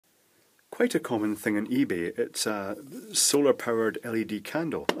quite a common thing on eBay. It's a solar-powered LED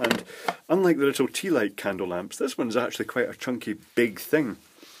candle, and unlike the little tea light candle lamps, this one's actually quite a chunky, big thing.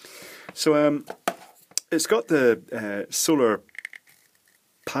 So it's got the solar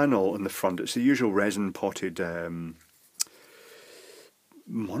panel in the front. It's the usual resin-potted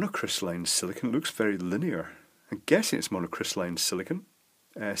monocrystalline silicon. It looks very linear. I'm guessing it's monocrystalline silicon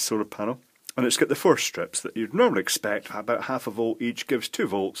solar panel. And it's got the 4 strips that you'd normally expect, about half a volt each, gives 2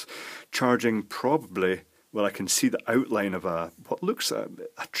 volts, charging probably, well, I can see the outline of what looks a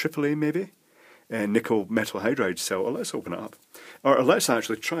AAA maybe, nickel metal hydride cell. Well, let's open it up. Or let's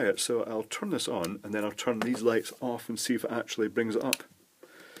actually try it. So I'll turn this on, and then I'll turn these lights off and see if it actually brings it up.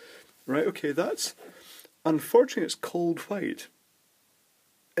 Right, okay, unfortunately it's cold white.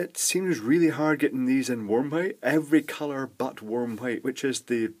 It seems really hard getting these in warm white, every colour but warm white, which is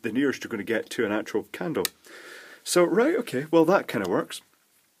the nearest you're going to get to an actual candle. So, right, okay, well that kind of works.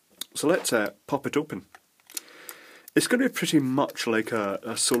 So let's pop it open. It's going to be pretty much like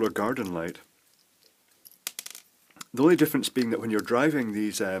a solar garden light. The only difference being that when you're driving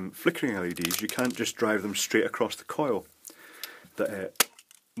these flickering LEDs, you can't just drive them straight across the coil that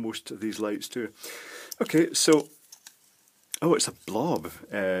most of these lights do. Okay, so oh, it's a blob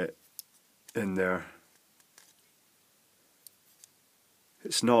in there.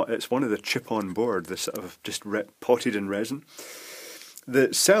 It's not, it's one of the chip on board, this sort of just potted in resin.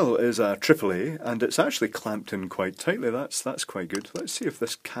 The cell is a AAA and it's actually clamped in quite tightly. That's quite good. Let's see if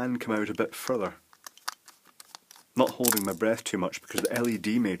this can come out a bit further. Not holding my breath too much because the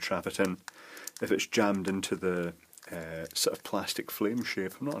LED may trap it in if it's jammed into the sort of plastic flame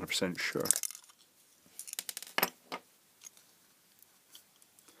shape. I'm not 100% sure.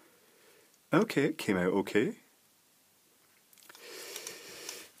 Okay, it came out okay.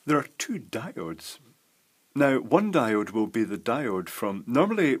 There are 2 diodes. Now, one diode will be the diode from...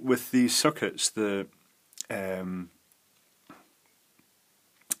 Normally with these circuits, the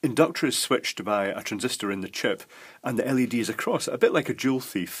inductor is switched by a transistor in the chip and the LED is across it, a bit like a joule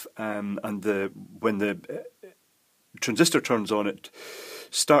thief. And when the transistor turns on, it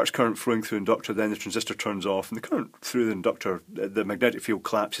starts current flowing through the inductor, then the transistor turns off, and the current through the inductor, the magnetic field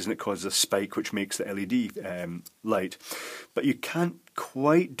collapses and it causes a spike which makes the LED light. But you can't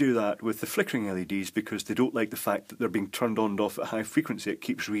quite do that with the flickering LEDs because they don't like the fact that they're being turned on and off at high frequency. It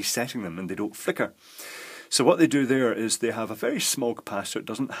keeps resetting them and they don't flicker. So what they do there is they have a very small capacitor. It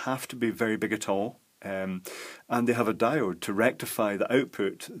doesn't have to be very big at all. And they have a diode to rectify the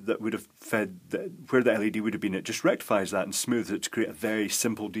output that would have fed where the LED would have been. It just rectifies that and smooths it to create a very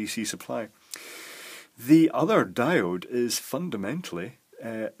simple DC supply. The other diode is fundamentally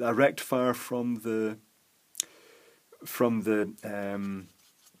a rectifier from the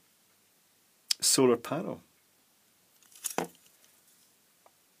solar panel.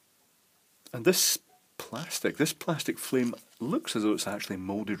 And this plastic flame looks as though it's actually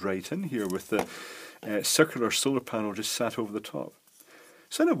moulded right in here with the circular solar panel just sat over the top.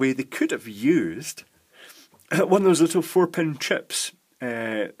 So in a way they could have used one of those little 4-pin chips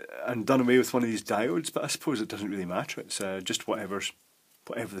and done away with one of these diodes, but I suppose it doesn't really matter. It's just whatever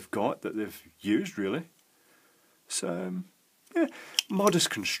they've got that they've used, really. So yeah, modest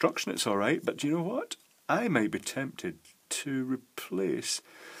construction, it's alright, but do you know what? I might be tempted to replace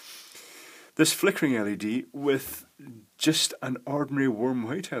this flickering LED with just an ordinary warm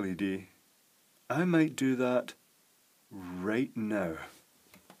white LED. I might do that right now.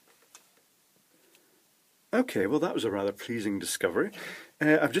 Okay, well that was a rather pleasing discovery.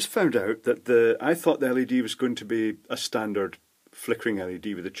 I've just found out that I thought the LED was going to be a standard flickering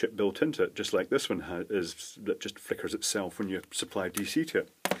LED with a chip built into it, just like this one is, that just flickers itself when you supply DC to it.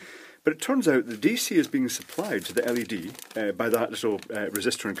 But it turns out the DC is being supplied to the LED by that little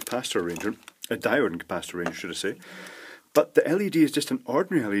resistor and capacitor arrangement, a diode and capacitor arrangement should I say, but the LED is just an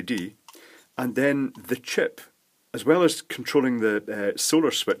ordinary LED, and then the chip, as well as controlling the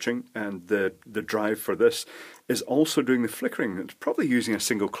solar switching and the drive for this, is also doing the flickering. It's probably using a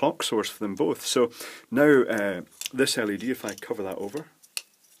single clock source for them both. So now this LED, if I cover that over,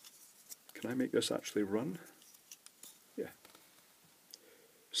 can I make this actually run? Yeah.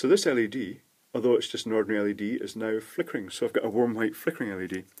 So this LED, although it's just an ordinary LED, is now flickering. So I've got a warm white flickering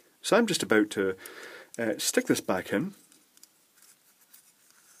LED. So I'm just about to stick this back in.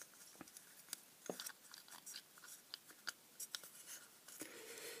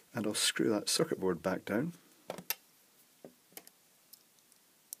 And I'll screw that circuit board back down.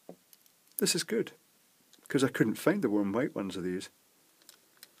 This is good, because I couldn't find the warm white ones of these.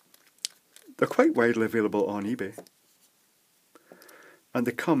 They're quite widely available on eBay. And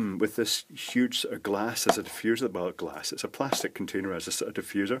they come with this huge sort of glass as a diffuser. Well, glass, it's a plastic container as a sort of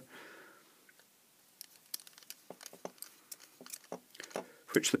diffuser.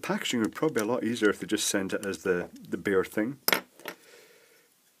 which the packaging would probably be a lot easier if they just sent it as the bare thing.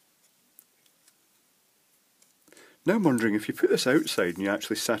 Now I'm wondering, if you put this outside and you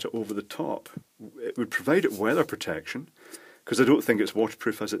actually sat it over the top, it would provide it weather protection, because I don't think it's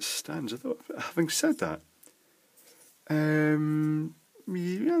waterproof as it stands. Although, having said that, I'm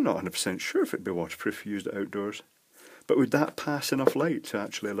not 100% sure if it'd be waterproof if you used it outdoors. But would that pass enough light to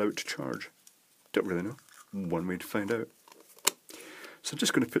actually allow it to charge? Don't really know. One way to find out. So I'm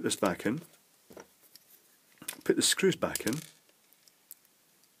just going to put this back in, put the screws back in.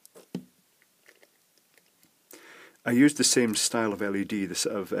 I used the same style of LED, the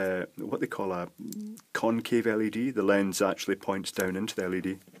sort of what they call a concave LED. The lens actually points down into the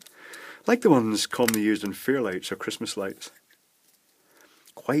LED, like the ones commonly used in fair lights or Christmas lights.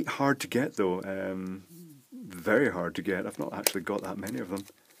 Quite hard to get though, very hard to get. I've not actually got that many of them.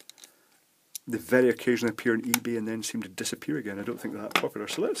 They very occasionally appear on eBay and then seem to disappear again. I don't think they're that popular.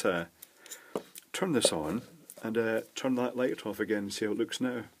 So let's turn this on and turn that light off again and see how it looks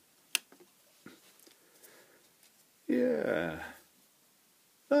now. Yeah,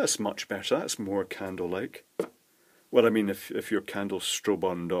 that's much better. That's more candle-like. Well, I mean, if your candle's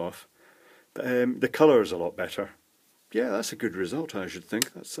strobe-oned off. But the colour is a lot better. Yeah, that's a good result, I should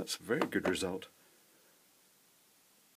think. That's a very good result.